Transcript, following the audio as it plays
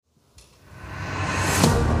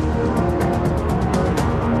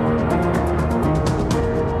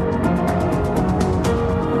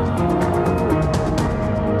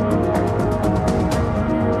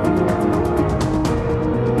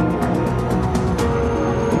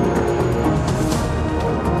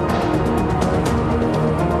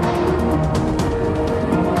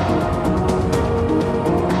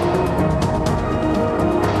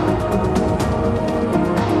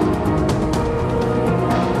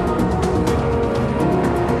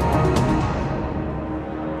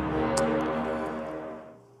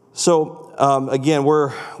So again,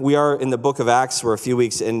 we are in the book of Acts. We're a few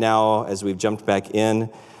weeks in now as we've jumped back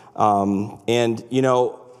in. And, you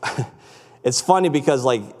know, it's funny because,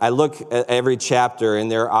 like, I look at every chapter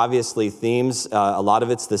and there are obviously themes. A lot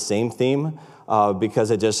of it's the same theme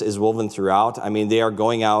because it just is woven throughout. I mean, they are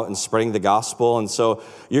going out and spreading the gospel. And so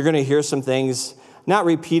you're going to hear some things, not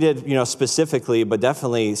repeated, you know, specifically, but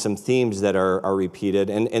definitely some themes that are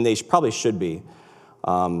repeated. And they probably should be.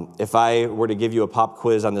 If I were to give you a pop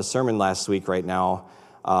quiz on the sermon last week right now,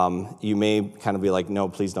 you may kind of be like, no,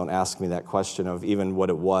 please don't ask me that question of even what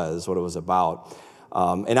it was about.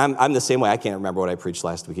 And I'm the same way. I can't remember what I preached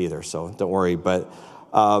last week either, so don't worry. But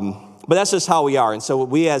that's just how we are. And so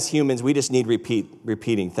we as humans, we just need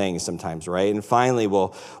repeating things sometimes, right? And finally,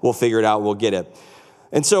 we'll figure it out. We'll get it.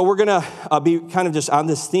 And so we're going to be kind of just on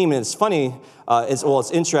this theme. And it's funny,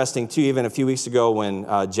 it's interesting, too, even a few weeks ago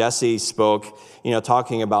when Jesse spoke, you know,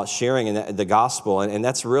 talking about sharing in the gospel. And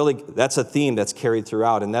that's a theme that's carried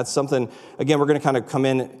throughout. And that's something, again, we're going to kind of come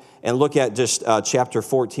in and look at just chapter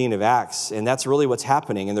 14 of Acts. And that's really what's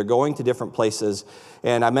happening. And they're going to different places.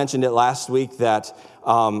 And I mentioned it last week that,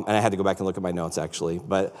 and I had to go back and look at my notes, actually.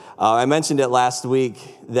 But I mentioned it last week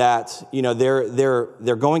that, you know,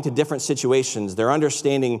 they're going to different situations. They're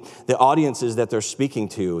understanding the audiences that they're speaking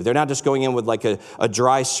to. They're not just going in with like a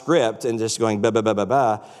dry script and just going, bah, bah, bah, bah,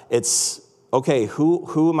 bah. It's, okay,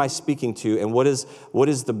 who am I speaking to, and what is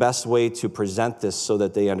the best way to present this so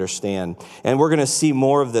that they understand? And we're going to see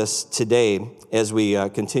more of this today as we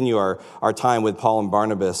continue our time with Paul and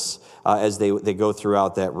Barnabas as they go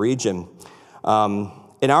throughout that region.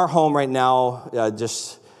 In our home right now,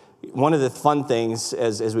 just one of the fun things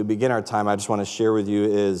as we begin our time, I just want to share with you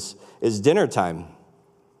is dinner time.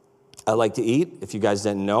 I like to eat, if you guys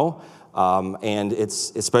didn't know. And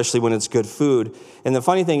it's especially when it's good food. And the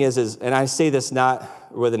funny thing is, and I say this not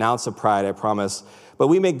with an ounce of pride, I promise, but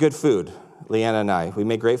we make good food, Leanna and I. We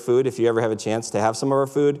make great food. If you ever have a chance to have some of our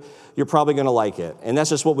food, you're probably going to like it. And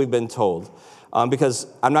that's just what we've been told. Because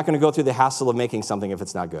I'm not going to go through the hassle of making something if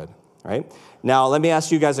it's not good, right? Now, let me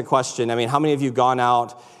ask you guys a question. I mean, how many of you gone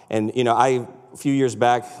out and, you know, a few years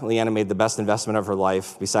back, Leanna made the best investment of her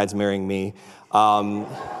life besides marrying me.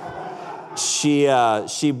 She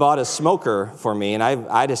bought a smoker for me, and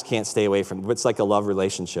I just can't stay away from it. It's like a love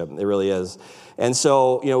relationship. It really is. And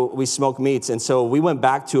so, you know, we smoke meats. And so we went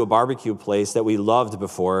back to a barbecue place that we loved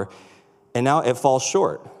before, and now it falls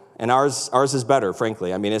short. And ours is better,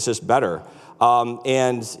 frankly. I mean, it's just better.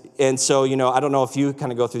 And so, you know, I don't know if you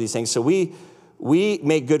kind of go through these things. So we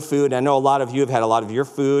make good food. I know a lot of you have had a lot of your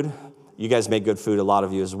food. You guys make good food, a lot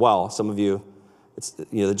of you as well. Some of you, it's,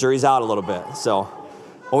 you know, the jury's out a little bit. So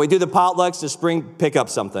when we do the potlucks, just pick up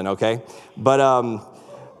something, okay? But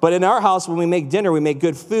in our house, when we make dinner, we make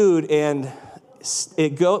good food, and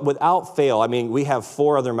it goes without fail. I mean, we have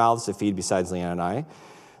 4 other mouths to feed besides Leanna and I.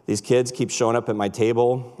 These kids keep showing up at my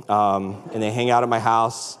table, and they hang out at my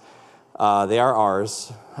house. They are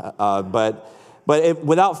ours, but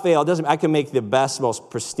without fail, I can make the best, most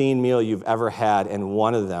pristine meal you've ever had, and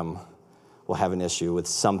one of them will have an issue with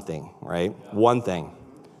something, right? Yeah. One thing,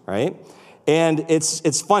 right? And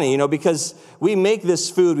it's funny, you know, because we make this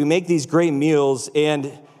food, we make these great meals,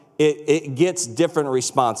 and it gets different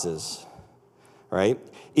responses, right?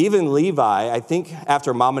 Even Levi, I think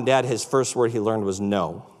after mom and dad, his first word he learned was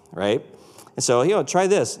no, right? And so, you know, try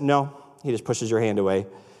this. No, he just pushes your hand away.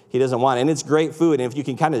 He doesn't want it. And it's great food, and if you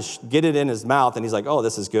can kind of get it in his mouth, and he's like, oh,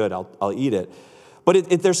 this is good, I'll eat it. But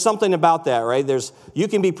there's something about that, right? You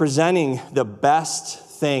can be presenting the best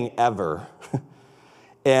thing ever,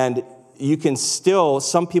 and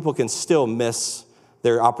some people can still miss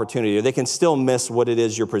their opportunity, or they can still miss what it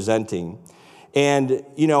is you're presenting. And,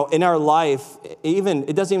 you know, in our life,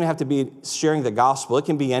 it doesn't even have to be sharing the gospel. It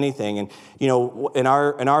can be anything. And, you know, in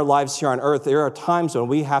our lives here on earth, there are times when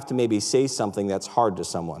we have to maybe say something that's hard to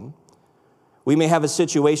someone. We may have a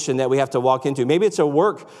situation that we have to walk into. Maybe it's a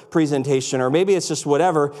work presentation, or maybe it's just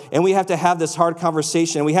whatever, and we have to have this hard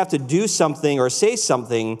conversation. We have to do something or say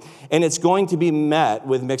something, and it's going to be met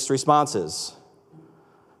with mixed responses.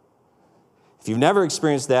 If you've never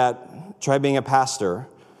experienced that, try being a pastor.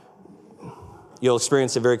 You'll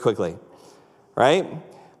experience it very quickly, right?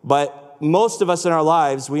 But most of us in our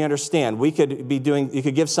lives, we understand. You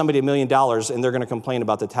could give somebody $1 million, and they're going to complain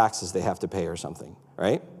about the taxes they have to pay or something,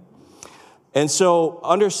 right? And so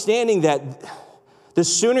understanding that, the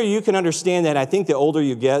sooner you can understand that, I think the older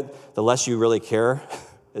you get, the less you really care.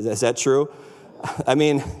 Is that true? I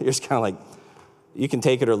mean, you're just kind of like, you can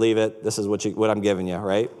take it or leave it. This is what I'm giving you,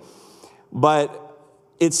 right? But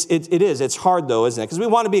It's hard though, isn't it? Because we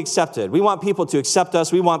want to be accepted. We want people to accept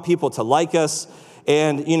us. We want people to like us.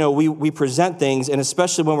 And, we present things, and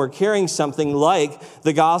especially when we're carrying something like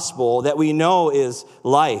the gospel that we know is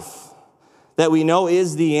life, that we know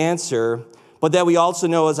is the answer, but that we also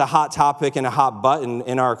know is a hot topic and a hot button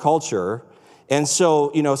in our culture. And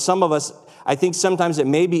so, some of us, I think sometimes it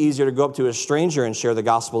may be easier to go up to a stranger and share the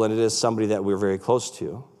gospel than it is somebody that we're very close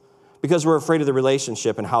to, because we're afraid of the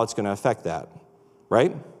relationship and how it's going to affect that,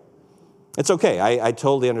 right? It's okay. I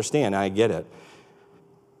totally understand. I get it.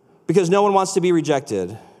 Because no one wants to be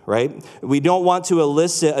rejected, right? We don't want to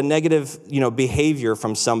elicit a negative, behavior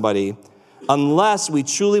from somebody unless we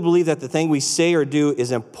truly believe that the thing we say or do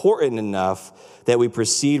is important enough that we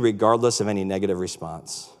proceed regardless of any negative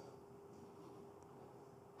response.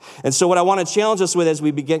 And so what I want to challenge us with as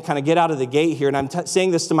we get out of the gate here, and I'm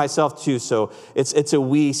saying this to myself too, so it's a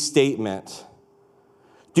we statement.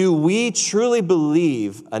 Do we truly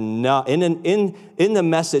believe enough in the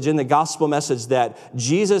message, in the gospel message, that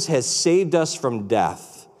Jesus has saved us from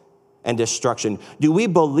death and destruction? Do we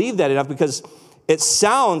believe that enough? Because it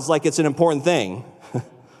sounds like it's an important thing.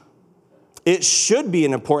 It should be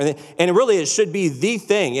an important thing, and really it should be the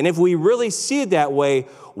thing. And if we really see it that way,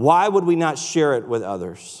 why would we not share it with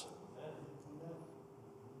others?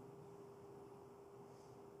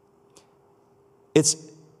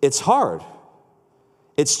 It's hard.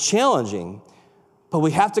 It's challenging, but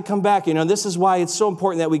we have to come back. This is why it's so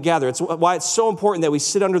important that we gather. It's why it's so important that we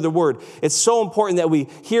sit under the word. It's so important that we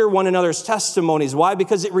hear one another's testimonies. Why?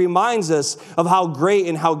 Because it reminds us of how great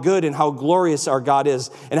and how good and how glorious our God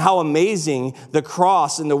is, and how amazing the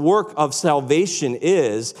cross and the work of salvation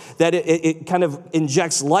is, that it kind of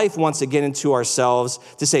injects life once again into ourselves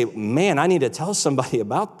to say, man, I need to tell somebody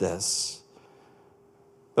about this.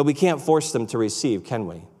 But we can't force them to receive, can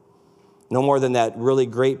we? No more than that really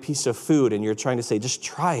great piece of food, and you're trying to say, just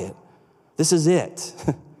try it. This is it.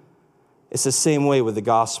 It's the same way with the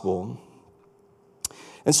gospel.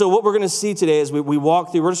 And so what we're going to see today is we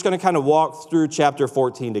walk through, we're just going to kind of walk through chapter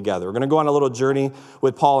 14 together. We're going to go on a little journey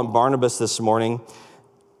with Paul and Barnabas this morning.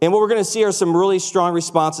 And what we're going to see are some really strong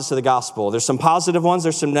responses to the gospel. There's some positive ones,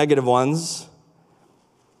 there's some negative ones.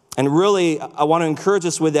 And really, I want to encourage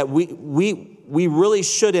us with that we really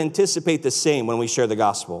should anticipate the same when we share the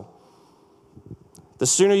gospel. The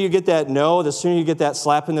sooner you get that no, the sooner you get that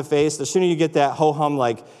slap in the face, the sooner you get that ho-hum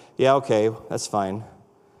like, yeah, okay, that's fine.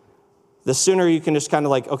 The sooner you can just kind of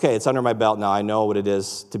like, okay, it's under my belt now. I know what it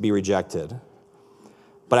is to be rejected.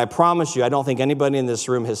 But I promise you, I don't think anybody in this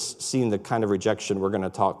room has seen the kind of rejection we're going to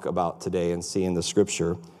talk about today and see in the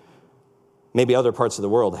scripture. Maybe other parts of the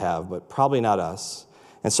world have, but probably not us.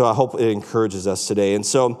 And so I hope it encourages us today. And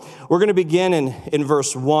so we're going to begin in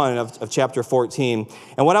verse 1 of chapter 14.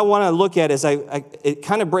 And what I want to look at is it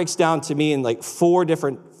kind of breaks down to me in like four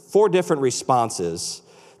different responses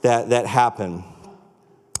that happen.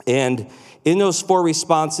 And in those four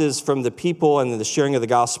responses from the people and the sharing of the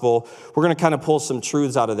gospel, we're going to kind of pull some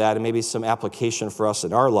truths out of that and maybe some application for us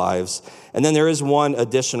in our lives. And then there is one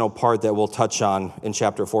additional part that we'll touch on in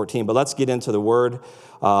chapter 14. But let's get into the word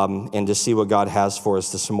and to see what God has for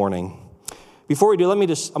us this morning. Before we do, I'm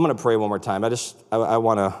going to pray one more time.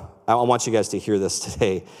 I want you guys to hear this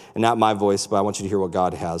today, and not my voice, but I want you to hear what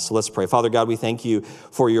God has. So let's pray. Father God, we thank you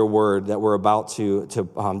for your word that we're about to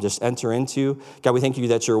just enter into. God, we thank you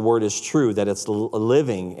that your word is true, that it's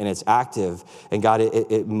living and it's active. And God,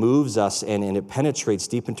 it moves us and it penetrates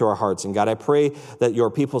deep into our hearts. And God, I pray that your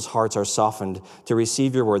people's hearts are softened to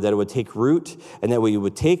receive your word, that it would take root, and that we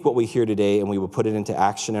would take what we hear today and we would put it into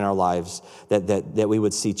action in our lives, that we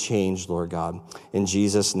would see change, Lord God. In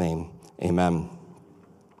Jesus' name, amen.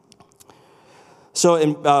 So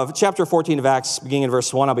in chapter 14 of Acts, beginning in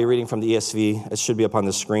verse 1, I'll be reading from the ESV. It should be up on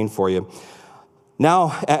the screen for you.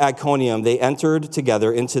 Now at Iconium, they entered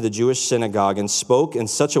together into the Jewish synagogue and spoke in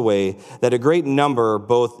such a way that a great number,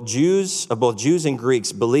 both Jews and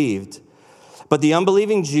Greeks, believed. But the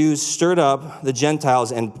unbelieving Jews stirred up the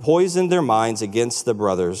Gentiles and poisoned their minds against the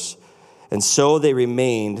brothers. And so they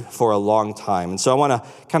remained for a long time. And so I want to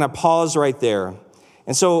kind of pause right there.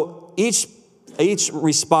 And so each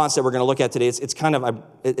response that we're going to look at today,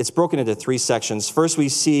 it's broken into three sections. First, we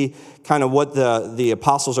see kind of what the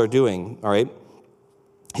apostles are doing, all right?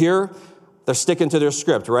 Here, they're sticking to their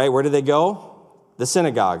script, right? Where do they go? The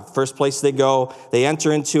synagogue. First place they go, they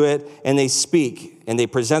enter into it, and they speak, and they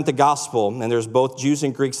present the gospel, and there's both Jews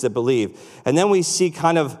and Greeks that believe. And then we see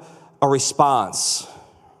kind of a response.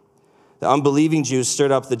 The unbelieving Jews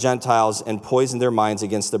stirred up the Gentiles and poisoned their minds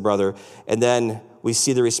against the brother, and then we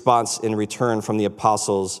see the response in return from the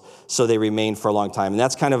apostles, so they remained for a long time. And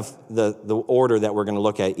that's kind of the order that we're going to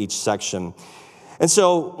look at each section. And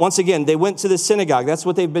so, once again, they went to the synagogue. That's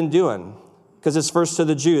what they've been doing, because it's first to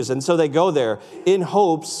the Jews. And so they go there in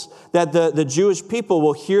hopes that the Jewish people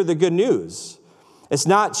will hear the good news. It's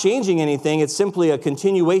not changing anything. It's simply a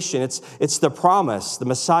continuation. It's the promise. The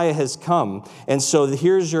Messiah has come. And so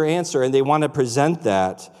here's your answer. And they want to present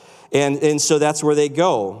that. And so that's where they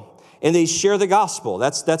go. And they share the gospel.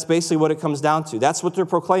 That's basically what it comes down to. That's what they're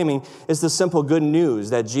proclaiming, is the simple good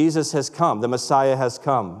news that Jesus has come. The Messiah has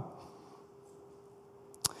come.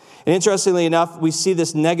 And interestingly enough, we see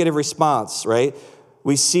this negative response, right?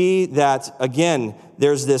 We see that, again,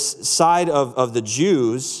 there's this side of the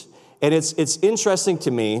Jews. And it's interesting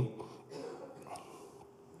to me,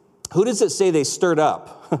 who does it say they stirred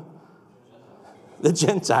up? The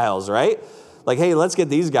Gentiles, right? Like, hey, let's get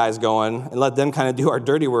these guys going and let them kind of do our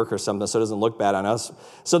dirty work or something so it doesn't look bad on us.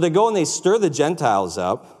 So they go and they stir the Gentiles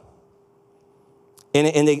up.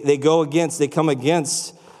 And they come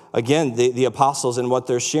against, again, the apostles and what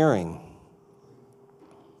they're sharing.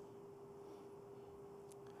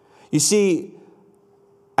 You see,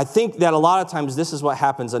 I think that a lot of times this is what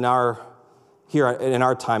happens here in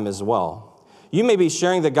our time as well. You may be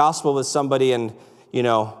sharing the gospel with somebody and,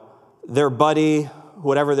 their buddy,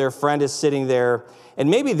 whatever their friend is sitting there, and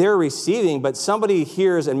maybe they're receiving, but somebody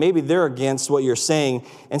hears and maybe they're against what you're saying,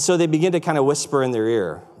 and so they begin to kind of whisper in their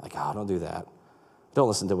ear, like, oh, don't do that. Don't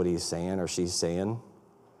listen to what he's saying or she's saying.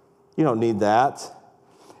 You don't need that.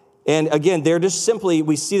 And again, they're just simply,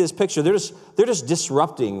 we see this picture, they're just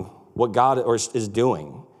disrupting what God is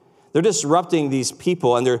doing. They're disrupting these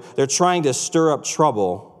people, and they're trying to stir up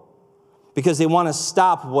trouble because they want to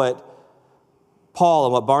stop what Paul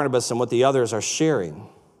and what Barnabas and what the others are sharing.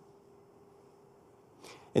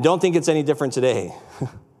 And don't think it's any different today.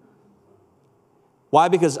 Why?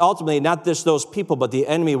 Because ultimately, not just those people, but the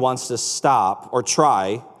enemy wants to stop or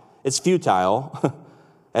try. It's futile,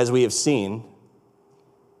 as we have seen.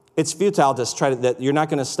 It's futile to try that you're not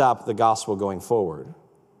going to stop the gospel going forward.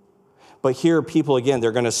 But here, people, again,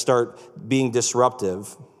 they're going to start being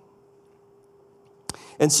disruptive.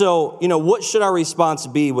 And so, what should our response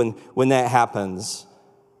be when that happens?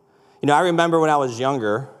 I remember when I was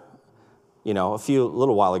younger, a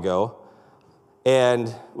little while ago, and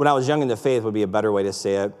when I was young in the faith would be a better way to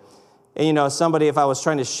say it. And, somebody, if I was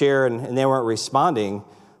trying to share and they weren't responding,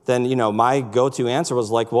 then, my go-to answer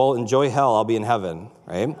was like, well, enjoy hell, I'll be in heaven,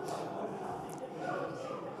 right?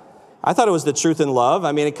 I thought it was the truth and love.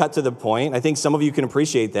 I mean, it cut to the point. I think some of you can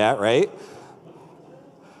appreciate that, right?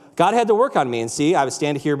 God had to work on me. And see, I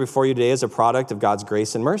stand here before you today as a product of God's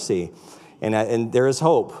grace and mercy. And there is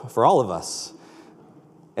hope for all of us.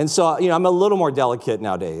 And so, I'm a little more delicate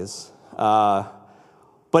nowadays.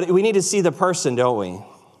 But we need to see the person, don't we?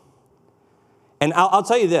 And I'll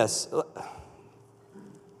tell you this.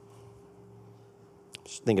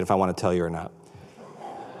 Just thinking if I want to tell you or not.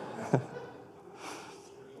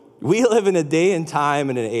 We live in a day and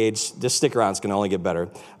time and an age, just stick around, it's going to only get better.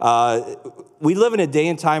 We live in a day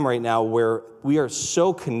and time right now where we are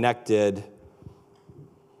so connected,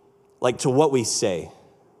 like, to what we say.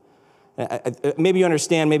 Maybe you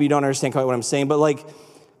understand, maybe you don't understand quite what I'm saying, but,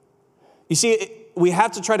 you see, we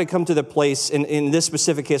have to try to come to the place, in this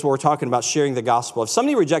specific case where we're talking about sharing the gospel. If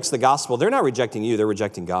somebody rejects the gospel, they're not rejecting you, they're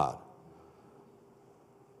rejecting God.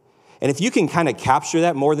 And if you can kind of capture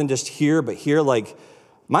that more than just hear, but hear,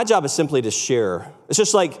 my job is simply to share. It's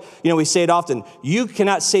just like, we say it often, you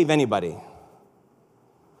cannot save anybody.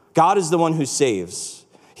 God is the one who saves.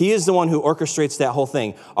 He is the one who orchestrates that whole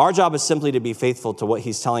thing. Our job is simply to be faithful to what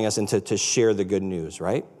he's telling us and to share the good news,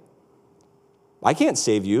 right? I can't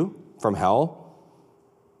save you from hell,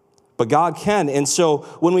 but God can. And so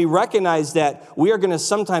when we recognize that we are going to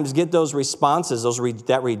sometimes get those responses,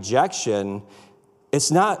 that rejection, it's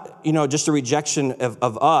not, just a rejection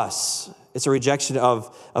of us. It's a rejection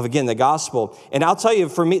of again, the gospel. And I'll tell you,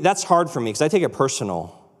 for me, that's hard for me because I take it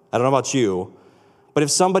personal. I don't know about you. But if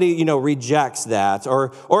somebody, rejects that,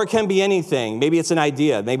 or it can be anything. Maybe it's an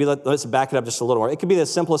idea. Maybe let's back it up just a little more. It could be the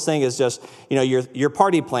simplest thing is just, you're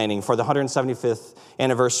party planning for the 175th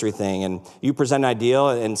anniversary thing, and you present an idea,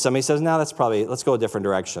 and somebody says, no, let's go a different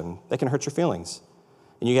direction. That can hurt your feelings.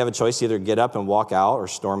 And you have a choice to either get up and walk out or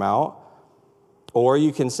storm out, or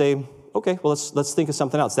you can say, okay, well, let's think of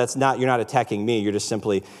something else. You're not attacking me. You're just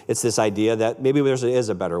simply, it's this idea that maybe there is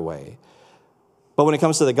a better way. But when it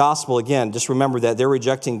comes to the gospel, again, just remember that they're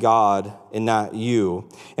rejecting God and not you.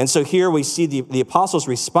 And so here we see the apostles'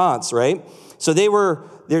 response, right? So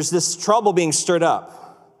there's this trouble being stirred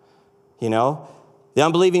up. The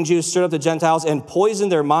unbelieving Jews stirred up the Gentiles and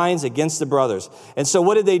poisoned their minds against the brothers. And so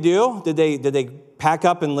what did they do? Did they pack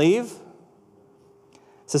up and leave?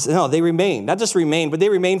 It says, no, they remained. Not just remained, but they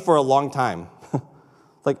remained for a long time.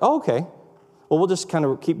 Like, oh, okay. Well, we'll just kind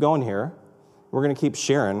of keep going here. We're going to keep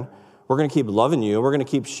sharing. We're going to keep loving you. We're going to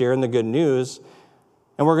keep sharing the good news.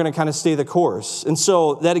 And we're going to kind of stay the course. And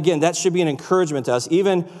so that, again, that should be an encouragement to us.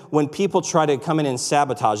 Even when people try to come in and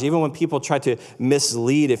sabotage, even when people try to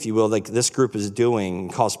mislead, if you will, like this group is doing,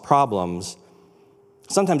 cause problems,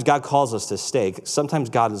 sometimes God calls us to stay.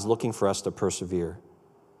 Sometimes God is looking for us to persevere.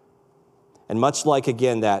 And much like,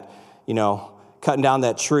 again, that, cutting down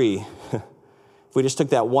that tree, if we just took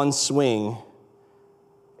that one swing,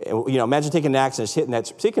 imagine taking an axe and just hitting that.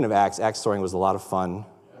 Speaking of axe throwing was a lot of fun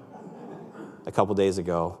a couple days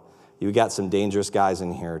ago. You got some dangerous guys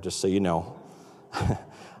in here, just so you know.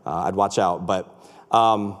 I'd watch out. But,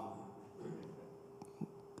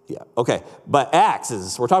 okay. But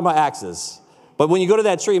axes, we're talking about axes. But when you go to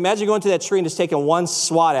that tree, imagine going to that tree and just taking one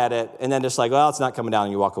swat at it and then just like, well, it's not coming down,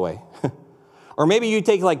 and you walk away. Or maybe you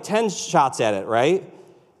take like 10 shots at it, right?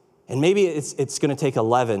 And maybe it's going to take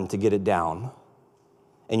 11 to get it down,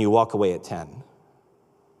 and you walk away at 10.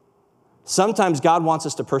 Sometimes God wants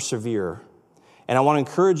us to persevere. And I want to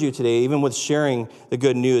encourage you today, even with sharing the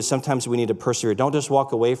good news, sometimes we need to persevere. Don't just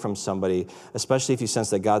walk away from somebody, especially if you sense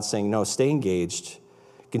that God's saying, no, stay engaged.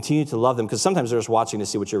 Continue to love them, because sometimes they're just watching to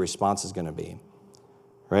see what your response is going to be.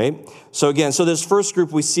 Right? So again, this first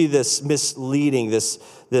group, we see this misleading, this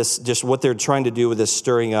just what they're trying to do with this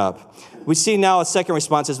stirring up. We see now a second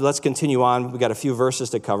response is, let's continue on. We've got a few verses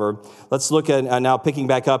to cover. Let's look at now picking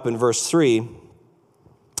back up in verse 3.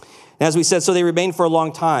 And as we said, so they remained for a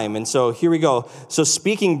long time. And so here we go. So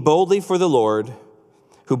speaking boldly for the Lord,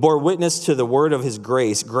 who bore witness to the word of his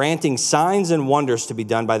grace, granting signs and wonders to be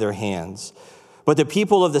done by their hands. But the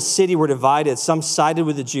people of the city were divided. Some sided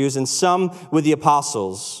with the Jews and some with the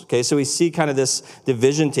apostles. Okay, so we see kind of this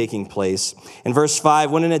division taking place. In verse 5,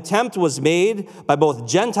 when an attempt was made by both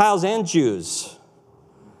Gentiles and Jews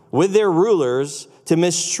with their rulers to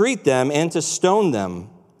mistreat them and to stone them,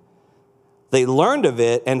 they learned of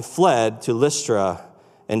it and fled to Lystra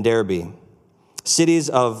and Derbe, cities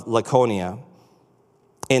of Lycaonia,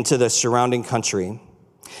 and to the surrounding country.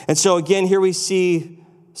 And so again, here we see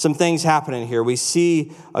some things happening here. We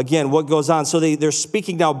see, again, what goes on. So they're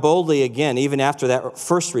speaking now boldly again, even after that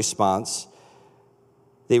first response.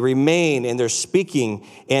 They remain and they're speaking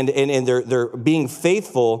and they're being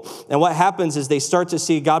faithful. And what happens is they start to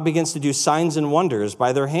see God begins to do signs and wonders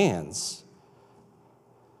by their hands.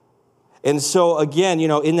 And so again,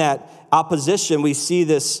 in that opposition, we see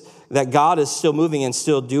this, that God is still moving and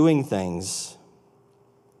still doing things.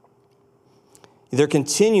 They're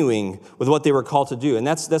continuing with what they were called to do. And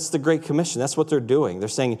that's the Great Commission. That's what they're doing. They're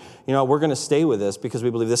saying, we're going to stay with this because we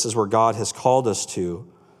believe this is where God has called us to.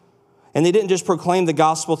 And they didn't just proclaim the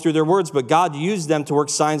gospel through their words, but God used them to work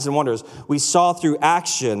signs and wonders. We saw through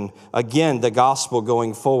action, again, the gospel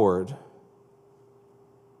going forward.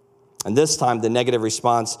 And this time, the negative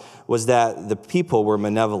response was that the people were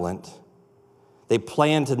malevolent. They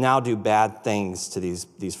planned to now do bad things to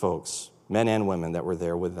these folks, men and women that were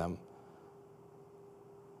there with them.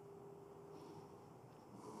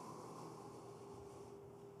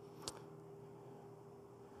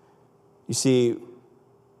 You see,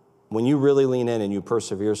 when you really lean in and you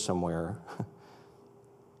persevere somewhere,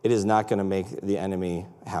 it is not going to make the enemy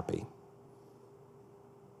happy.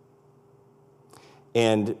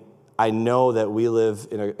 And I know that we live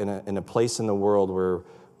in a place in the world where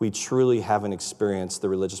we truly haven't experienced the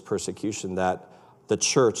religious persecution that the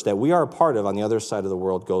church that we are a part of on the other side of the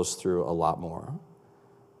world goes through a lot more.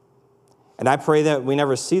 And I pray that we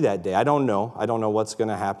never see that day. I don't know what's going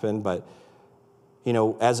to happen, but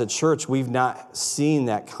as a church, we've not seen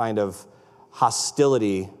that kind of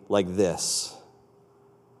hostility like this,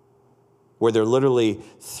 where they're literally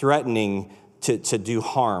threatening to do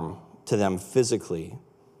harm to them physically.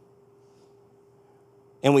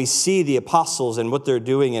 And we see the apostles and what they're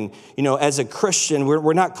doing. And, as a Christian,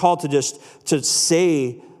 we're not called to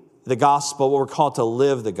say the gospel, but we're called to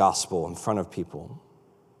live the gospel in front of people.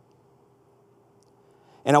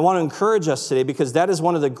 And I want to encourage us today, because that is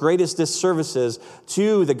one of the greatest disservices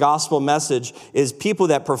to the gospel message, is people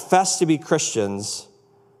that profess to be Christians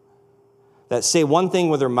that say one thing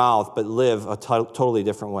with their mouth but live a totally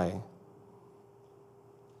different way.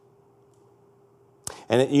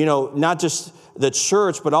 And, not just the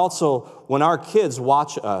church, but also when our kids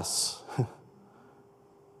watch us.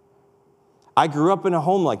 I grew up in a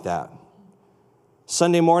home like that.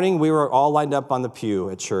 Sunday morning, we were all lined up on the pew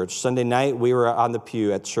at church. Sunday night, we were on the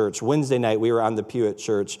pew at church. Wednesday night, we were on the pew at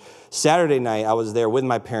church. Saturday night, I was there with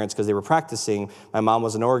my parents because they were practicing. My mom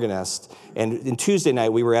was an organist. And Tuesday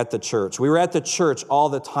night, we were at the church. We were at the church all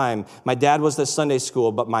the time. My dad was the Sunday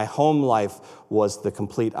school, but my home life was the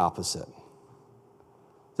complete opposite.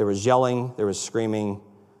 There was yelling, there was screaming.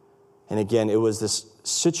 And again, it was this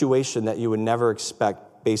situation that you would never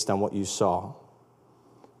expect based on what you saw.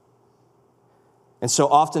 And so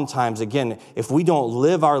oftentimes, again, if we don't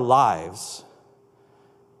live our lives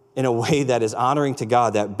in a way that is honoring to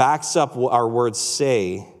God, that backs up what our words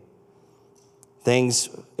say,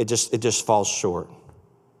 it just falls short.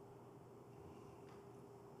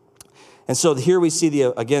 And so here we see,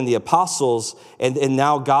 the apostles, and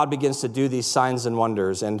now God begins to do these signs and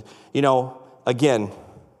wonders. And, again,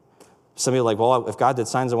 some people are like, well, if God did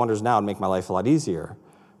signs and wonders now, it'd make my life a lot easier.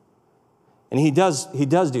 And he does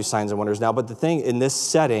do signs and wonders now. But the thing in this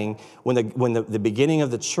setting, when the beginning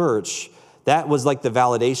of the church, that was like the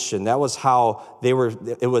validation. That was how it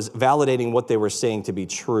was validating what they were saying to be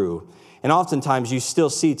true. And oftentimes you still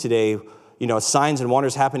see today, signs and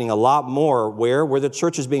wonders happening a lot more where the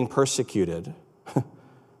church is being persecuted.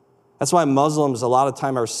 That's why Muslims a lot of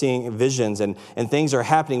time are seeing visions and things are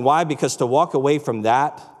happening. Why? Because to walk away from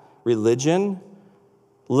that religion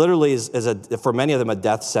literally is for many of them a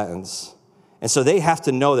death sentence. And so they have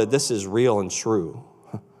to know that this is real and true.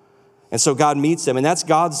 And so God meets them, and that's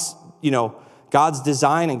God's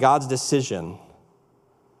design and God's decision.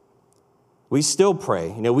 We still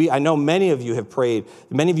pray. I know many of you have prayed.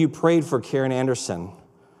 Many of you prayed for Karen Anderson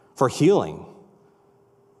for healing.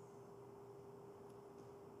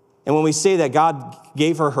 And when we say that God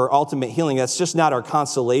gave her ultimate healing, that's just not our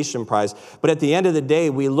consolation prize. But at the end of the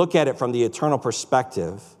day, we look at it from the eternal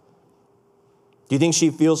perspective. Do you think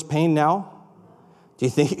she feels pain now? Do you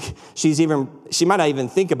think she might not even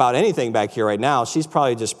think about anything back here right now. She's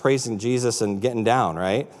probably just praising Jesus and getting down,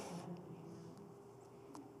 right?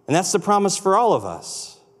 And that's the promise for all of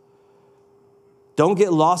us. Don't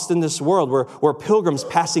get lost in this world. We're pilgrims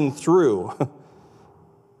passing through.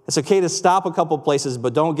 It's okay to stop a couple places,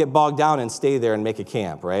 but don't get bogged down and stay there and make a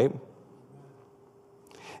camp, right?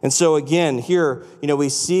 And so again, here, we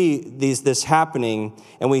see this happening,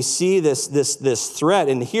 and we see this threat.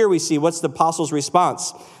 And here we see what's the apostles'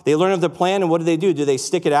 response. They learn of the plan, and what do? Do they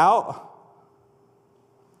stick it out?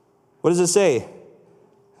 What does it say?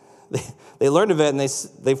 They learned of it, and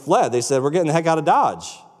they fled. They said, we're getting the heck out of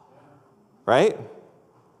Dodge, right?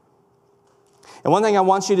 And one thing I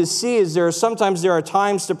want you to see is sometimes there are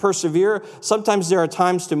times to persevere. Sometimes there are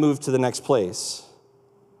times to move to the next place.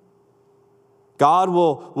 God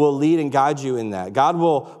will lead and guide you in that. God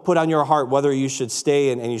will put on your heart whether you should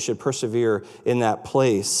stay and you should persevere in that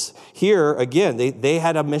place. Here, again, they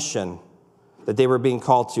had a mission that they were being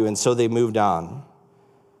called to, and so they moved on.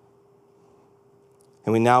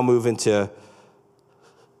 And we now move into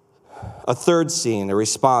a third scene, a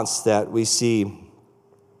response that we see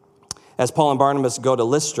as Paul and Barnabas go to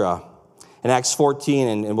Lystra in Acts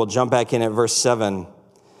 14, and we'll jump back in at verse 7.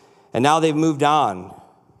 And now they've moved on.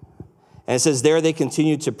 And it says there they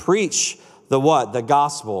continued to preach the what? The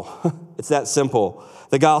gospel. It's that simple.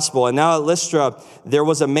 The gospel. And now at Lystra, there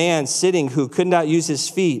was a man sitting who could not use his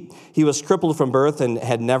feet. He was crippled from birth and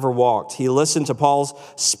had never walked. He listened to Paul's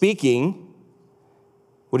speaking.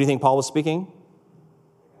 What do you think Paul was speaking?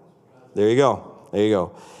 There you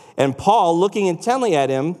go. And Paul, looking intently at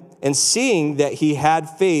him and seeing that he had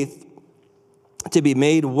faith to be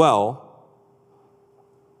made well,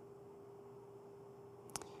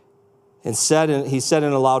 and he said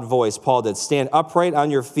in a loud voice, Paul did, stand upright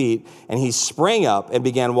on your feet, and he sprang up and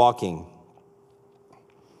began walking.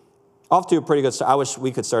 Off to a pretty good start. I wish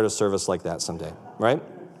we could start a service like that someday, right?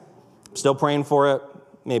 Still praying for it.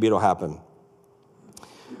 Maybe it'll happen.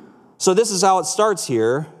 So this is how it starts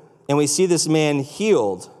here, and we see this man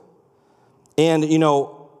healed. And,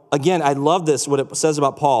 again, I love this, what it says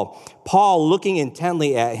about Paul. Paul looking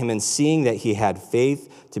intently at him and seeing that he had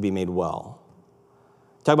faith to be made well.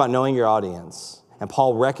 Talk about knowing your audience. And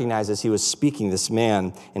Paul recognizes he was speaking this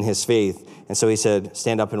man in his faith. And so he said,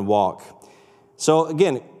 stand up and walk. So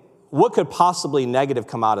again, what could possibly negative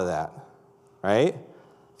come out of that, right?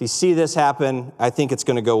 If you see this happen, I think it's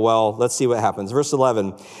going to go well. Let's see what happens. Verse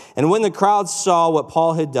 11. And when the crowd saw what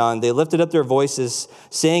Paul had done, they lifted up their voices,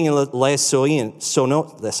 saying in Lycaonian,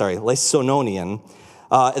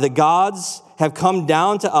 the gods have come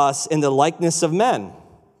down to us in the likeness of men.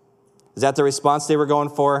 Is that the response they were going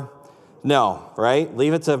for? No, right?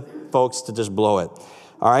 Leave it to folks to just blow it.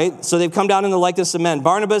 All right? So they've come down in the likeness of men.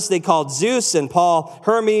 Barnabas they called Zeus, and Paul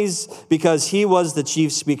Hermes, because he was the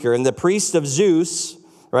chief speaker. And the priest of Zeus,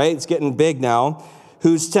 right? It's getting big now,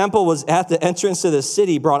 whose temple was at the entrance to the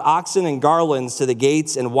city, brought oxen and garlands to the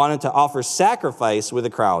gates and wanted to offer sacrifice with the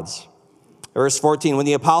crowds. Verse 14, when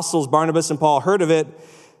the apostles Barnabas and Paul heard of it,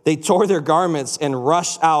 they tore their garments and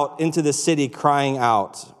rushed out into the city crying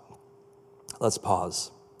out. Let's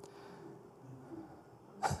pause.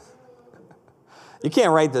 You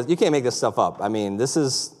can't write this. You can't make this stuff up. I mean,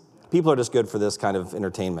 people are just good for this kind of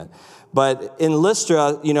entertainment. But in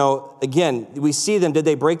Lystra, again, we see them. Did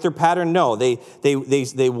they break their pattern? No.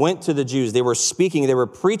 They went to the Jews. They were speaking. They were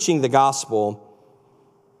preaching the gospel.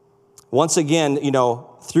 Once again,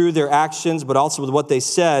 through their actions, but also with what they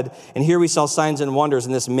said. And here we saw signs and wonders,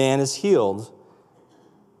 and this man is healed.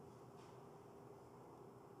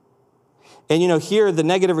 And, here the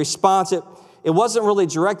negative response, it wasn't really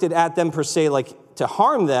directed at them per se, like to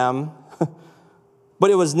harm them,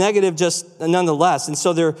 but it was negative just nonetheless. And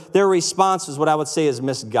so their response is what I would say is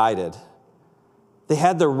misguided. They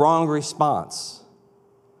had the wrong response.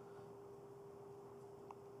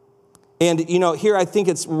 And, here I think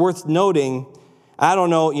it's worth noting, I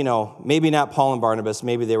don't know, maybe not Paul and Barnabas,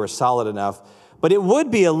 maybe they were solid enough, but it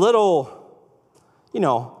would be a little,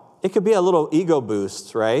 it could be a little ego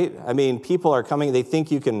boost, right? I mean, people are coming, they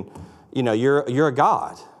think you can, you're a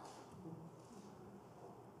god.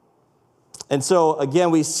 And so,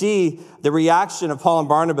 again, we see the reaction of Paul and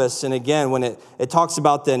Barnabas, and again, when it talks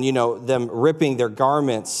about them, them ripping their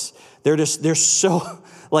garments, they're so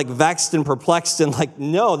like vexed and perplexed and like,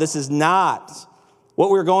 no, this is not what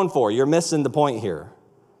we're going for. You're missing the point here.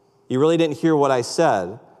 You really didn't hear what I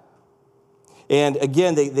said. And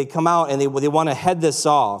again, they come out and they want to head this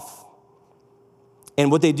off. And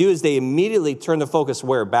what they do is they immediately turn the focus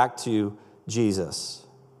where? Back to Jesus.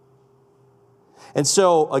 And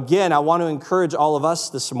so, again, I want to encourage all of us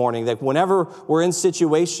this morning that whenever we're in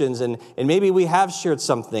situations and maybe we have shared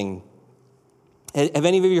something. Have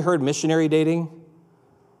any of you heard missionary dating?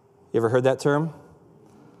 You ever heard that term?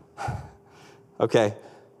 Okay,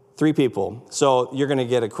 3 people. So you're going to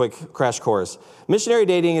get a quick crash course. Missionary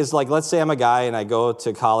dating is like, let's say I'm a guy and I go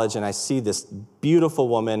to college and I see this beautiful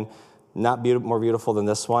woman, not more beautiful than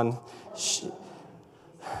this one,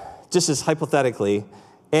 just as hypothetically.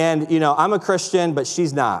 And, I'm a Christian, but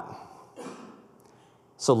she's not.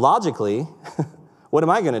 So logically, what am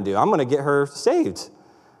I going to do? I'm going to get her saved.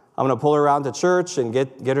 I'm going to pull her around to church and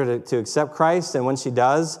get her to accept Christ. And when she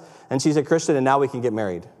does, and she's a Christian, and now we can get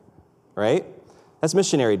married, right? That's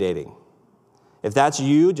missionary dating. If that's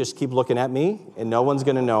you, just keep looking at me, and no one's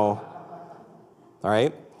going to know, all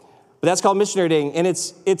right? But that's called missionary dating, and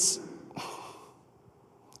it's. I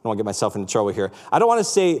don't want to get myself into trouble here. I don't want to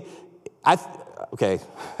say, okay,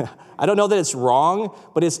 I don't know that it's wrong,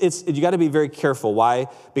 but it's you got to be very careful. Why?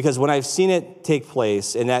 Because when I've seen it take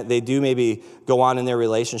place, and that they do maybe go on in their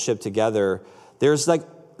relationship together,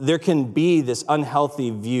 there can be this unhealthy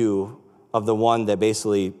view of the one that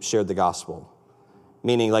basically shared the gospel.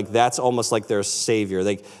 Meaning like that's almost like their savior.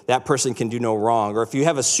 Like that person can do no wrong. Or if you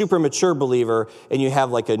have a super mature believer and you have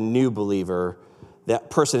like a new believer, that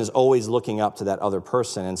person is always looking up to that other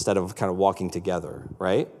person instead of kind of walking together,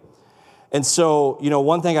 right? And so,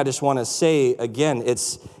 one thing I just want to say, again,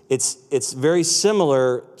 it's very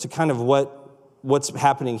similar to kind of what's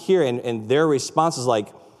happening here. And their response is like,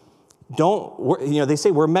 they say,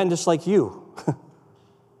 we're men just like you.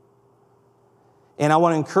 And I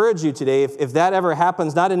want to encourage you today, if that ever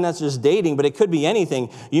happens, not in that's just dating, but it could be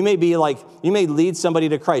anything. You may lead somebody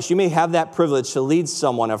to Christ. You may have that privilege to lead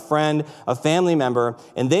someone, a friend, a family member,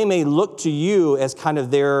 and they may look to you as kind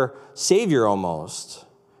of their savior almost.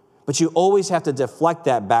 But you always have to deflect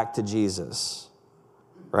that back to Jesus,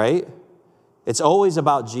 right? It's always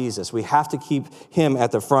about Jesus. We have to keep him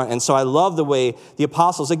at the front. And so I love the way the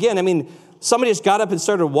apostles, again, somebody just got up and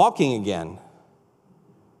started walking again.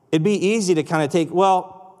 It'd be easy to kind of take,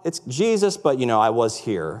 it's Jesus, but, I was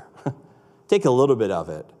here. Take a little bit of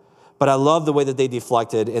it. But I love the way that they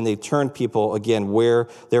deflected and they turned people, again, where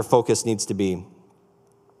their focus needs to be.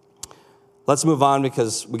 Let's move on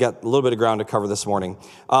because we got a little bit of ground to cover this morning.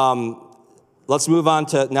 Let's move on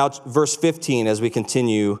to now verse 15 as we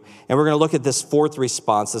continue. And we're going to look at this fourth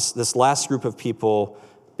response, this last group of people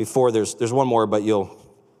before there's one more, but you'll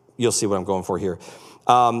see what I'm going for here.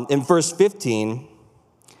 In verse 15,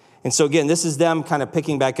 and so again, this is them kind of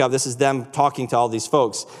picking back up. This is them talking to all these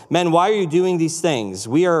folks. Men, why are you doing these things?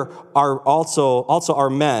 We are also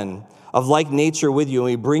men of like nature with you, and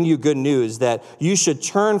we bring you good news that you should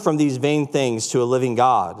turn from these vain things to a living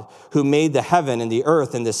God who made the heaven and the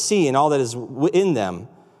earth and the sea and all that is in them.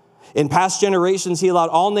 In past generations, he allowed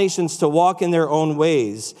all nations to walk in their own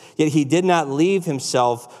ways, yet he did not leave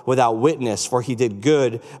himself without witness, for he did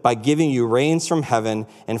good by giving you rains from heaven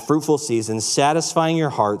and fruitful seasons, satisfying your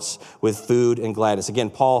hearts with food and gladness. Again,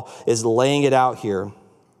 Paul is laying it out here.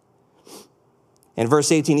 In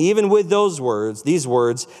verse 18, even with these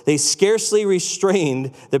words, they scarcely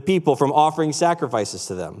restrained the people from offering sacrifices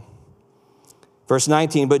to them. Verse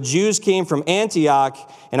 19, but Jews came from Antioch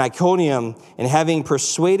and Iconium, and having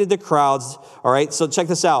persuaded the crowds, all right, so check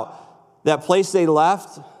this out. That place they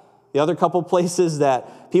left, the other couple places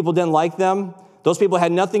that people didn't like them, those people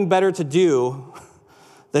had nothing better to do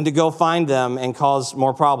than to go find them and cause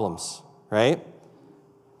more problems, right?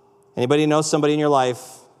 Anybody know somebody in your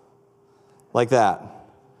life like that?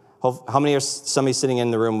 How many are somebody sitting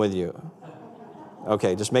in the room with you?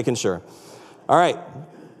 Okay, just making sure. All right.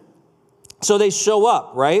 So they show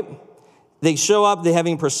up, right? They show up,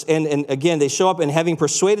 and again, they show up and having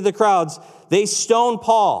persuaded the crowds, they stone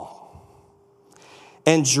Paul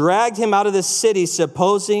and dragged him out of the city,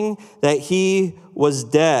 supposing that he was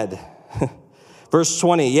dead. Verse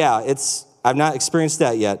 20, I've not experienced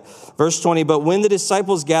that yet. Verse 20, but when the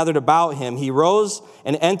disciples gathered about him, he rose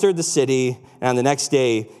and entered the city, and on the next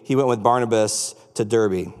day, he went with Barnabas to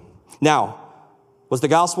Derbe. Now, was the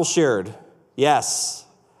gospel shared? Yes.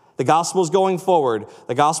 The gospel is going forward.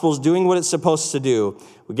 The gospel is doing what it's supposed to do.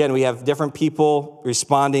 Again, we have different people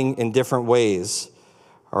responding in different ways,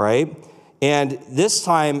 all right? And this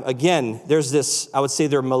time, again, there's this, I would say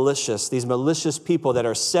they're malicious, these malicious people that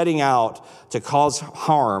are setting out to cause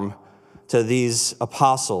harm to these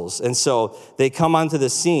apostles. And so they come onto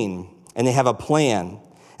the scene, and they have a plan,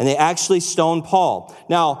 and they actually stone Paul.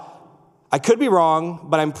 Now, I could be wrong,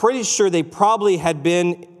 but I'm pretty sure they probably had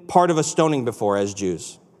been part of a stoning before as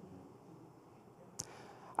Jews.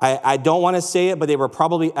 I don't want to say it, but they were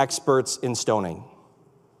probably experts in stoning.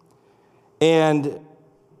 And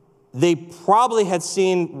they probably had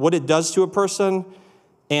seen what it does to a person,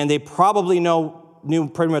 and they probably knew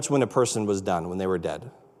pretty much when a person was done, when they were dead,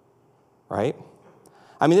 right?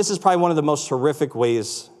 I mean, this is probably one of the most horrific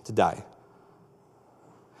ways to die.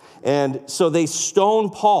 And so they stone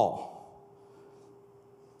Paul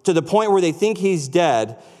to the point where they think he's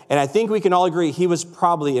dead, and I think we can all agree he was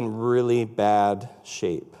probably in really bad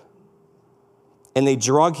shape. And they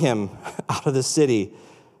drug him out of the city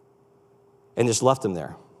and just left him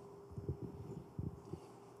there.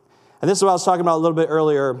 And this is what I was talking about a little bit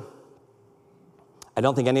earlier. I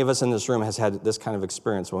don't think any of us in this room has had this kind of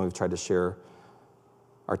experience when we've tried to share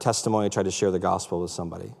our testimony, tried to share the gospel with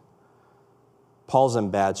somebody. Paul's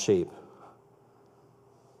in bad shape.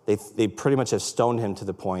 They pretty much have stoned him to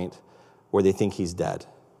the point where they think he's dead.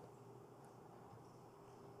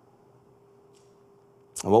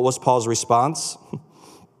 And what was Paul's response?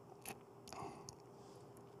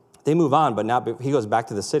 They move on, but he goes back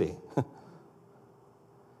to the city.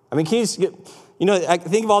 I mean, I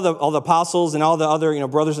think of all the apostles and all the other,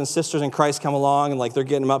 brothers and sisters in Christ come along, and like they're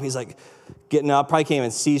getting him up. He's like getting up, probably can't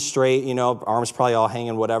even see straight, arms probably all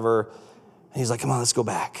hanging, whatever. And he's like, come on, let's go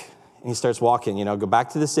back. And he starts walking, go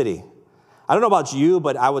back to the city. I don't know about you,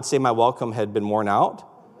 but I would say my welcome had been worn out.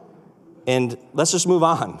 And let's just move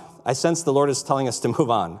on. I sense the Lord is telling us to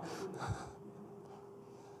move on.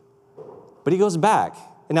 But he goes back.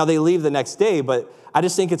 And now they leave the next day, but I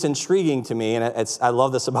just think it's intriguing to me, and I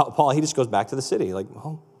love this about Paul. He just goes back to the city. Like,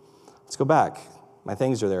 well, let's go back. My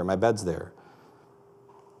things are there. My bed's there.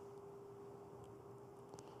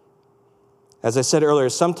 As I said earlier,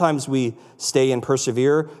 sometimes we stay and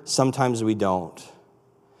persevere. Sometimes we don't.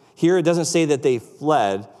 Here it doesn't say that they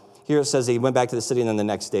fled. Here it says they went back to the city, and then the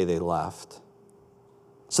next day they left.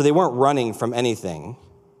 So they weren't running from anything.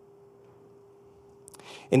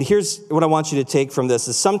 And here's what I want you to take from this,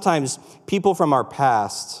 is sometimes people from our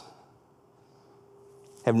past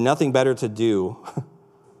have nothing better to do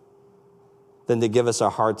than to give us a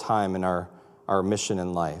hard time in our mission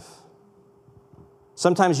in life.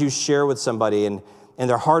 Sometimes you share with somebody and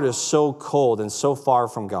their heart is so cold and so far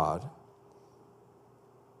from God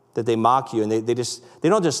that they mock you, and they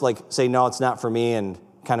don't just like say, no, it's not for me, and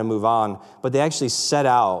kind of move on, but they actually set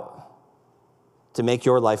out to make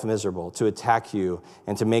your life miserable, to attack you,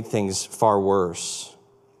 and to make things far worse.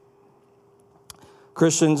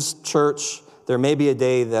 Christians, church, there may be a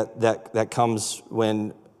day that comes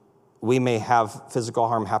when we may have physical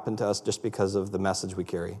harm happen to us just because of the message we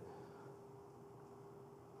carry.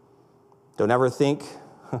 Don't ever think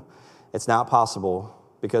it's not possible,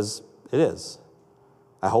 because it is.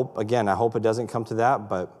 I hope it doesn't come to that,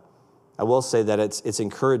 but I will say that it's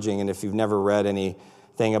encouraging, and if you've never read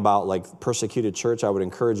anything about like persecuted church, I would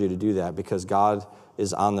encourage you to do that, because God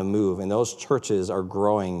is on the move, and those churches are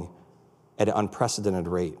growing at an unprecedented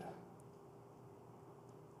rate.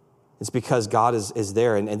 It's because God is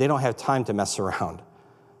there, and they don't have time to mess around.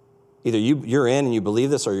 Either you're in and you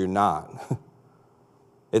believe this, or you're not.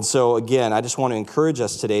 And so again, I just want to encourage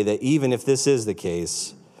us today that even if this is the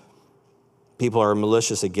case, people are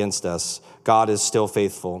malicious against us, God is still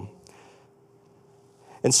faithful.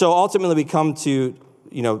 And so ultimately we come to,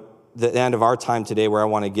 the end of our time today where I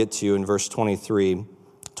want to get to in verse 21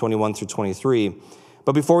 through 23.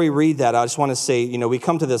 But before we read that, I just want to say, we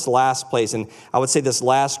come to this last place, and I would say this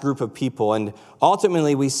last group of people, and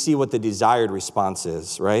ultimately we see what the desired response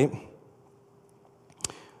is, right?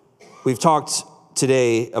 We've talked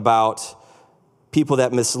today about people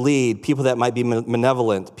that mislead, people that might be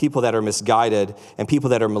malevolent, people that are misguided, and people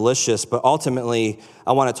that are malicious. But ultimately,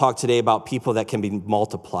 I want to talk today about people that can be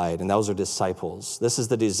multiplied, and those are disciples. This is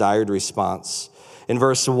the desired response. In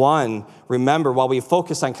verse 1, remember, while we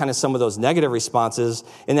focus on kind of some of those negative responses,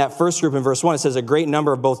 in that first group in verse 1, it says a great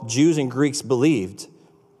number of both Jews and Greeks believed.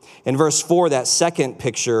 In verse 4, that second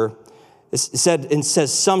picture, it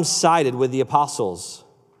says some sided with the apostles.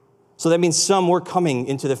 So that means some were coming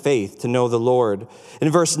into the faith to know the Lord. In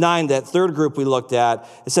verse 9, that third group we looked at,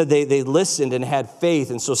 it said they listened and had faith.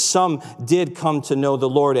 And so some did come to know the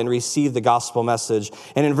Lord and receive the gospel message.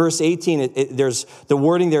 And in verse 18, there's the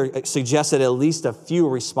wording there suggests that at least a few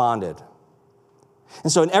responded.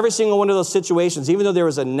 And so in every single one of those situations, even though there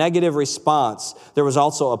was a negative response, there was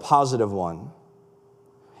also a positive one.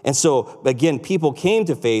 And so, again, people came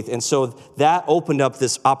to faith. And so that opened up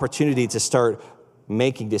this opportunity to start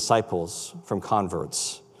making disciples from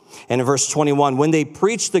converts. And in verse 21, when they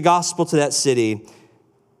preached the gospel to that city,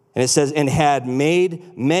 and it says, and had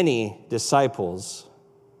made many disciples,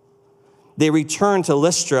 they returned to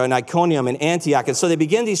Lystra and Iconium and Antioch. And so they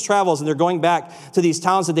begin these travels, and they're going back to these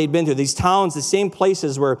towns that they'd been to, these towns, the same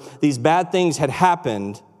places where these bad things had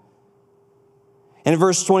happened. And in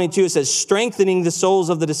verse 22, it says, strengthening the souls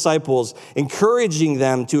of the disciples, encouraging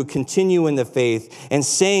them to continue in the faith, and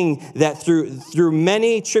saying that through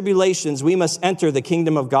many tribulations we must enter the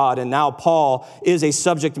kingdom of God. And now Paul is a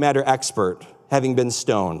subject matter expert, having been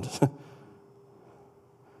stoned.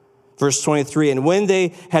 Verse 23, and when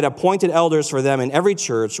they had appointed elders for them in every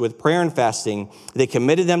church with prayer and fasting, they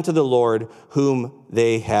committed them to the Lord whom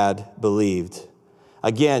they had believed.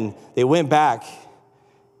 Again, they went back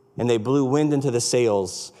and they blew wind into the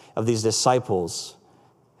sails of these disciples.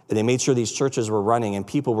 And they made sure these churches were running and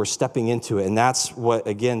people were stepping into it. And that's what,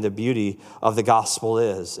 again, the beauty of the gospel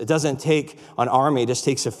is. It doesn't take an army, it just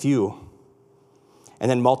takes a few.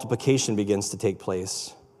 And then multiplication begins to take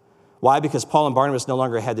place. Why? Because Paul and Barnabas no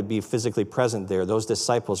longer had to be physically present there. Those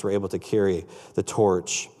disciples were able to carry the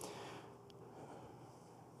torch.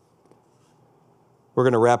 We're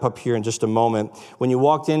going to wrap up here in just a moment. When you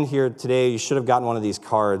walked in here today, you should have gotten one of these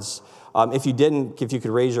cards. If you didn't, if you could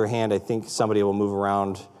raise your hand, I think somebody will move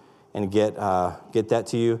around and get that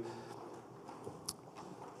to you.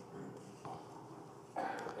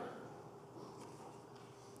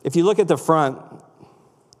 If you look at the front,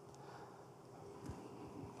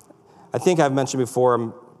 I think I've mentioned before,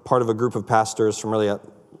 I'm part of a group of pastors from really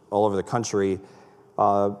all over the country,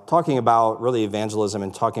 talking about really evangelism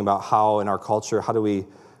and talking about how in our culture, how do we,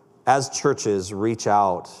 as churches, reach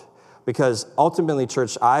out? Because ultimately,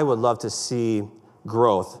 church, I would love to see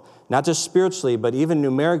growth, not just spiritually, but even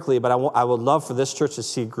numerically, but I would love for this church to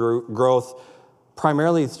see growth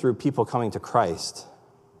primarily through people coming to Christ,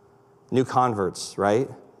 new converts, right?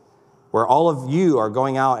 Where all of you are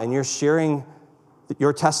going out and you're sharing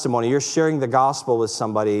your testimony, you're sharing the gospel with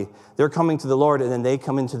somebody, they're coming to the Lord, and then they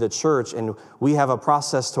come into the church, and we have a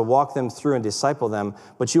process to walk them through and disciple them,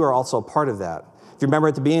 but you are also a part of that. If you remember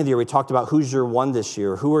at the beginning of the year, we talked about who's your one this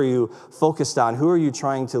year, who are you focused on, who are you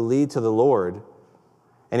trying to lead to the Lord?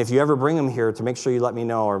 And if you ever bring them here, to make sure you let me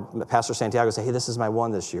know, or Pastor Santiago say, hey, this is my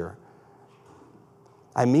one this year.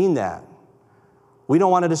 I mean that. We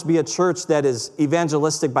don't want to just be a church that is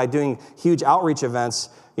evangelistic by doing huge outreach events.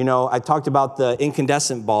 You know, I talked about the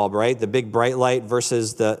incandescent bulb, right? The big bright light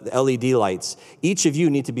versus the LED lights. Each of you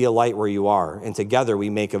need to be a light where you are, and together we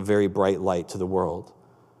make a very bright light to the world.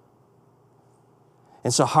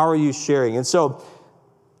 And so how are you sharing? And so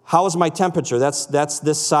how is my temperature? That's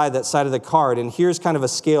this side, that side of the card. And here's kind of a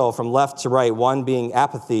scale from left to right, 1 being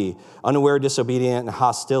apathy, unaware, disobedient, and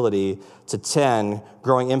hostility, to 10,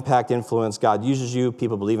 growing impact, influence. God uses you,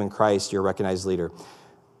 people believe in Christ, you're a recognized leader.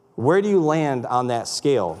 Where do you land on that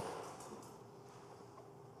scale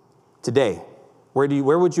today?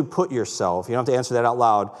 Where would you put yourself? You don't have to answer that out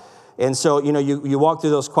loud. And so, you walk through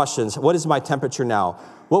those questions. What is my temperature now?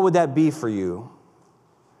 What would that be for you?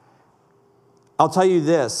 I'll tell you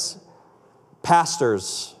this,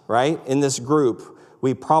 pastors, right, in this group,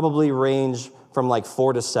 we probably range from like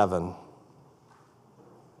 4 to 7.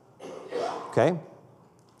 Okay?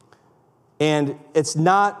 And it's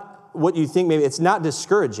not what you think, maybe it's not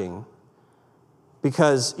discouraging,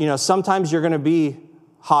 because, sometimes you're going to be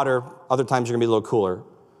hotter, other times you're going to be a little cooler.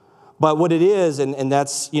 But what it is, and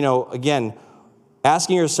that's, again,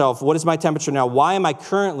 Asking yourself, what is my temperature now? Why am I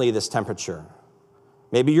currently this temperature?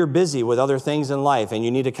 Maybe you're busy with other things in life and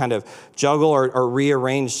you need to kind of juggle or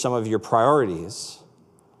rearrange some of your priorities.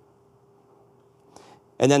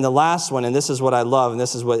 And then the last one, and this is what I love, and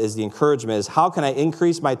this is what is the encouragement, is how can I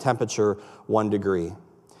increase my temperature 1 degree?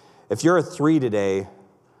 If you're a 3 today,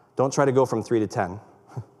 don't try to go from 3 to 10.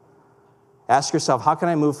 Ask yourself, how can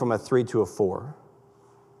I move from a 3 to a 4?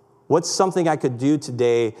 What's something I could do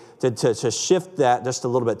today to shift that just a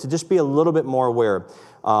little bit, to just be a little bit more aware?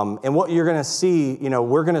 And what you're going to see,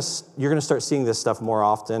 you're going to start seeing this stuff more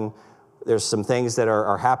often. There's some things that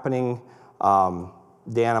are happening.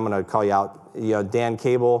 Dan, I'm going to call you out. Dan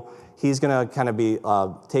Cable, he's going to kind of be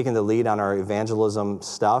taking the lead on our evangelism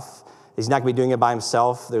stuff. He's not going to be doing it by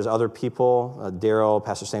himself. There's other people, Daryl,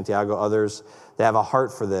 Pastor Santiago, others that have a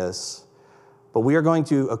heart for this. But we are going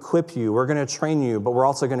to equip you. We're going to train you, but we're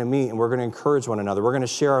also going to meet and we're going to encourage one another. We're going to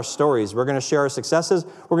share our stories. We're going to share our successes.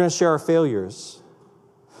 We're going to share our failures.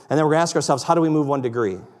 And then we're going to ask ourselves, how do we move 1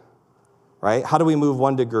 degree? Right? How do we move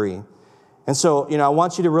 1 degree? And so, I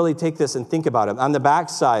want you to really take this and think about it. On the back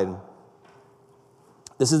side,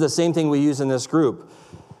 this is the same thing we use in this group.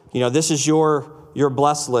 This is your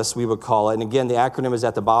blessed list, we would call it. And again, the acronym is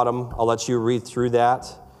at the bottom. I'll let you read through that,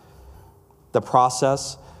 the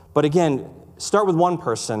process. But again, start with one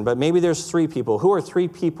person, but maybe there's 3 people. Who are 3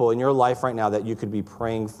 people in your life right now that you could be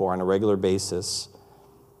praying for on a regular basis?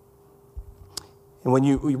 And when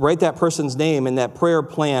you write that person's name in that prayer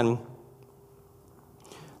plan,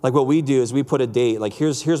 like what we do is we put a date, like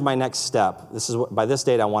here's my next step. This is by this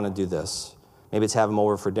date I want to do this. Maybe it's have them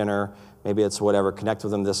over for dinner. Maybe it's whatever, connect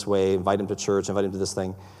with them this way, invite them to church, invite them to this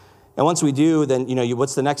thing. And once we do, then,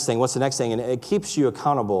 what's the next thing? What's the next thing? And it keeps you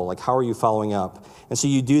accountable. Like, how are you following up? And so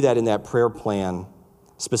you do that in that prayer plan,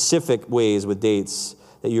 specific ways with dates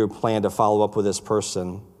that you plan to follow up with this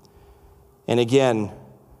person. And again,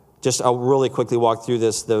 I'll really quickly walk through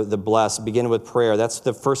this, the bless. Begin with prayer. That's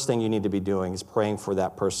the first thing you need to be doing, is praying for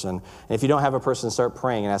that person. And if you don't have a person, start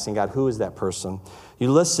praying and asking God, who is that person?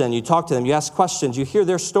 You listen, you talk to them, you ask questions, you hear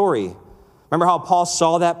their story. Remember how Paul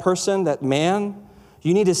saw that person, that man?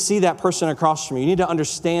 You need to see that person across from you. You need to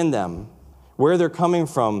understand them, where they're coming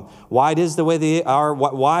from, why it is the way they are,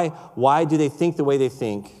 why do they think the way they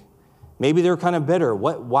think? Maybe they're kind of bitter.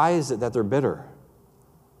 Why is it that they're bitter?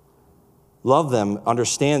 Love them,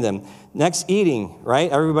 understand them. Next, eating,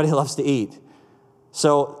 right? Everybody loves to eat.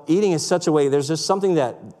 So eating is such a way, there's just something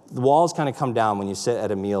that the walls kind of come down when you sit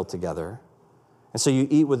at a meal together. And so you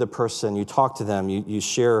eat with a person, you talk to them, you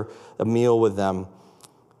share a meal with them.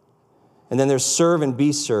 And then there's serve and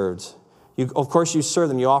be served. Of course, you serve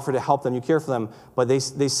them, you offer to help them, you care for them, but they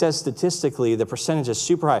said statistically the percentage is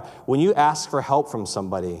super high. When you ask for help from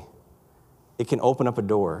somebody, it can open up a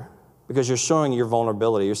door because you're showing your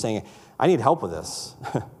vulnerability. You're saying, I need help with this.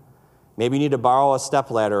 Maybe you need to borrow a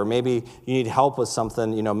stepladder, or maybe you need help with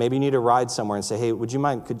something. Maybe you need a ride somewhere and say, hey, would you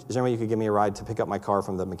mind, is there any way you could give me a ride to pick up my car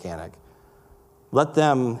from the mechanic? Let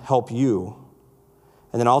them help you.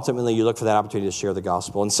 And then ultimately you look for that opportunity to share the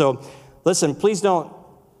gospel. And so, listen, please don't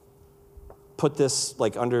put this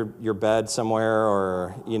like under your bed somewhere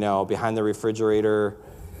or, behind the refrigerator.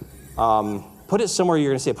 Put it somewhere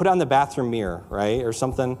you're going to see it. Put it on the bathroom mirror, right, or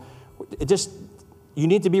something. You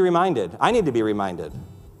need to be reminded. I need to be reminded.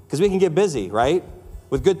 Because we can get busy, right,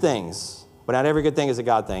 with good things. But not every good thing is a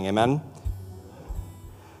God thing. Amen?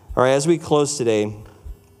 All right, as we close today,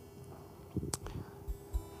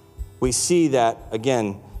 we see that,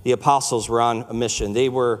 again, the apostles were on a mission. They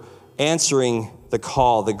were answering the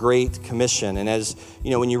call, the Great Commission. And as,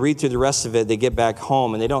 when you read through the rest of it, they get back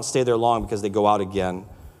home, and they don't stay there long because they go out again.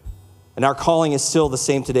 And our calling is still the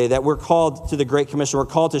same today, that we're called to the Great Commission. We're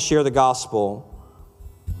called to share the gospel.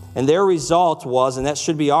 And their result was, and that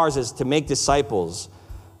should be ours, is to make disciples.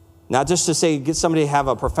 Not just to say, get somebody to have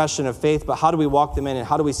a profession of faith, but how do we walk them in and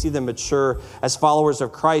how do we see them mature as followers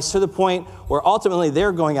of Christ to the point where ultimately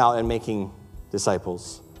they're going out and making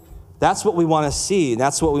disciples. That's what we want to see. And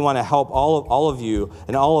that's what we want to help all of you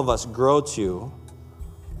and all of us grow to.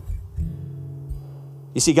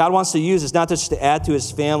 You see, God wants to use us not just to add to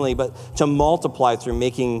his family, but to multiply through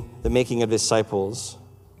the making of disciples.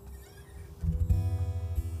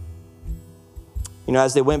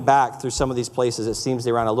 As they went back through some of these places, it seems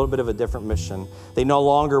they were on a little bit of a different mission. They no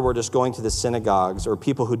longer were just going to the synagogues or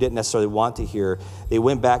people who didn't necessarily want to hear. They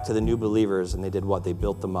went back to the new believers and they did what? They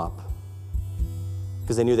built them up.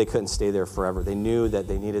 Because they knew they couldn't stay there forever. They knew that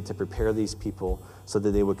they needed to prepare these people so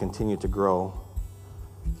that they would continue to grow.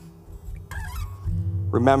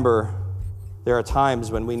 Remember, there are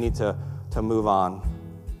times when we need to move on.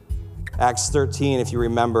 Acts 13, if you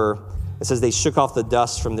remember, it says they shook off the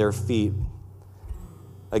dust from their feet.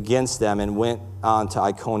 against them and went on to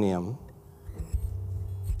Iconium.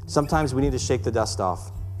 Sometimes we need to shake the dust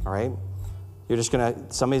off, all right?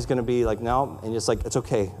 Somebody's gonna be like, no, and it's like, it's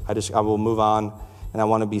okay. I will move on, and I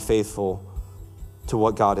want to be faithful to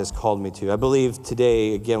what God has called me to. I believe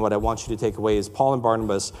today, again, what I want you to take away is Paul and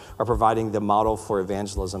Barnabas are providing the model for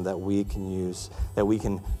evangelism that we can use, that we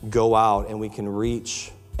can go out and we can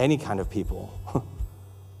reach any kind of people.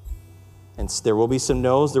 And there will be some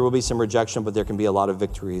no's, there will be some rejection, but there can be a lot of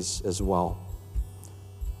victories as well.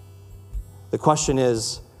 The question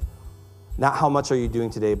is, not how much are you doing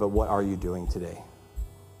today, but what are you doing today?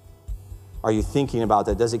 Are you thinking about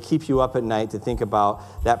that? Does it keep you up at night to think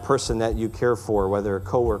about that person that you care for, whether a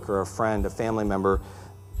coworker, a friend, a family member,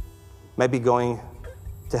 might be going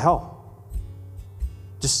to hell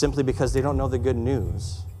just simply because they don't know the good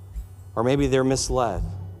news? Or maybe they're misled,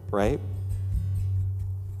 right?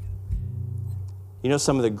 You know,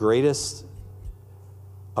 some of the greatest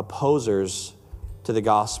opposers to the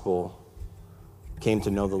gospel came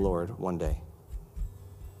to know the Lord one day.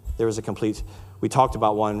 There was we talked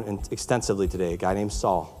about one extensively today, a guy named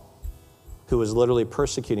Saul, who was literally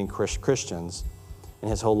persecuting Christians, and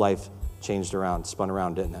his whole life spun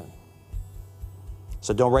around, didn't it?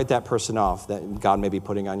 So don't write that person off that God may be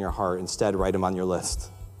putting on your heart. Instead, write him on your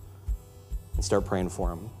list and start praying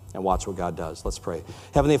for him and watch what God does. Let's pray.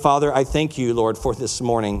 Heavenly Father, I thank you, Lord, for this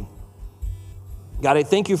morning. God, I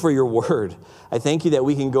thank you for your word. I thank you that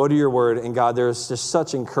we can go to your word, and God, there's just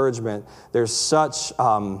such encouragement. There's such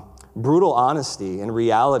brutal honesty and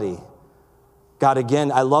reality. God, again,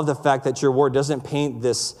 I love the fact that your word doesn't paint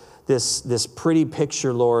this pretty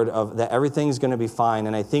picture, Lord, of that everything's going to be fine.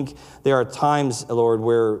 And I think there are times, Lord,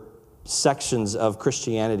 where sections of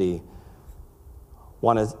Christianity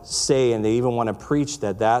want to say, and they even want to preach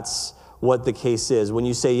that that's what the case is. When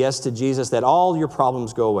you say yes to Jesus, that all your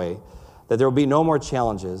problems go away, that there will be no more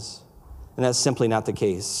challenges. And that's simply not the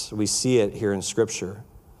case. We see it here in Scripture.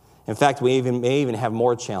 In fact, we may even have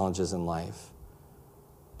more challenges in life.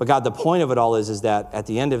 But God, the point of it all is that at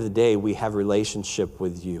the end of the day, we have relationship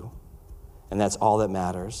with you. And that's all that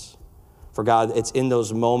matters. For God, it's in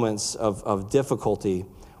those moments of difficulty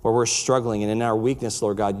where we're struggling, and in our weakness,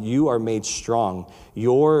 Lord God, you are made strong.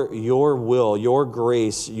 Your will, your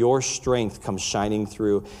grace, your strength comes shining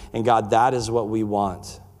through. And God, that is what we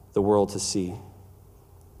want the world to see.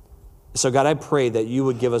 So God, I pray that you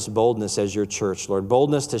would give us boldness as your church, Lord.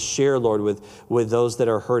 Boldness to share, Lord, with those that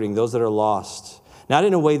are hurting, those that are lost. Not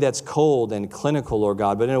in a way that's cold and clinical, Lord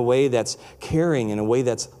God, but in a way that's caring, in a way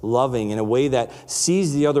that's loving, in a way that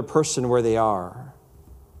sees the other person where they are.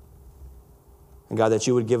 And God, that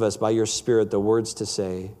you would give us by your Spirit the words to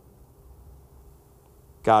say.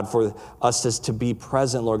 God, for us to be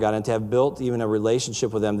present, Lord God, and to have built even a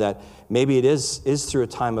relationship with them that maybe it is through a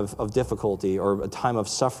time of difficulty or a time of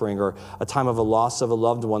suffering or a time of a loss of a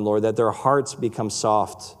loved one, Lord, that their hearts become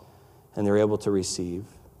soft and they're able to receive.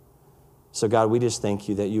 So God, we just thank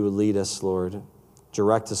you that you would lead us, Lord,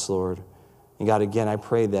 direct us, Lord. And God, again, I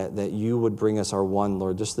pray that you would bring us our one,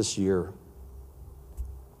 Lord, just this year.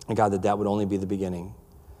 And God, that would only be the beginning,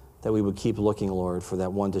 that we would keep looking, Lord, for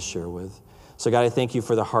that one to share with. So God, I thank you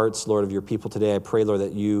for the hearts, Lord, of your people today. I pray, Lord,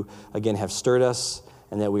 that you, again, have stirred us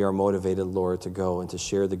and that we are motivated, Lord, to go and to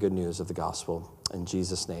share the good news of the gospel. In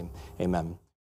Jesus' name, amen.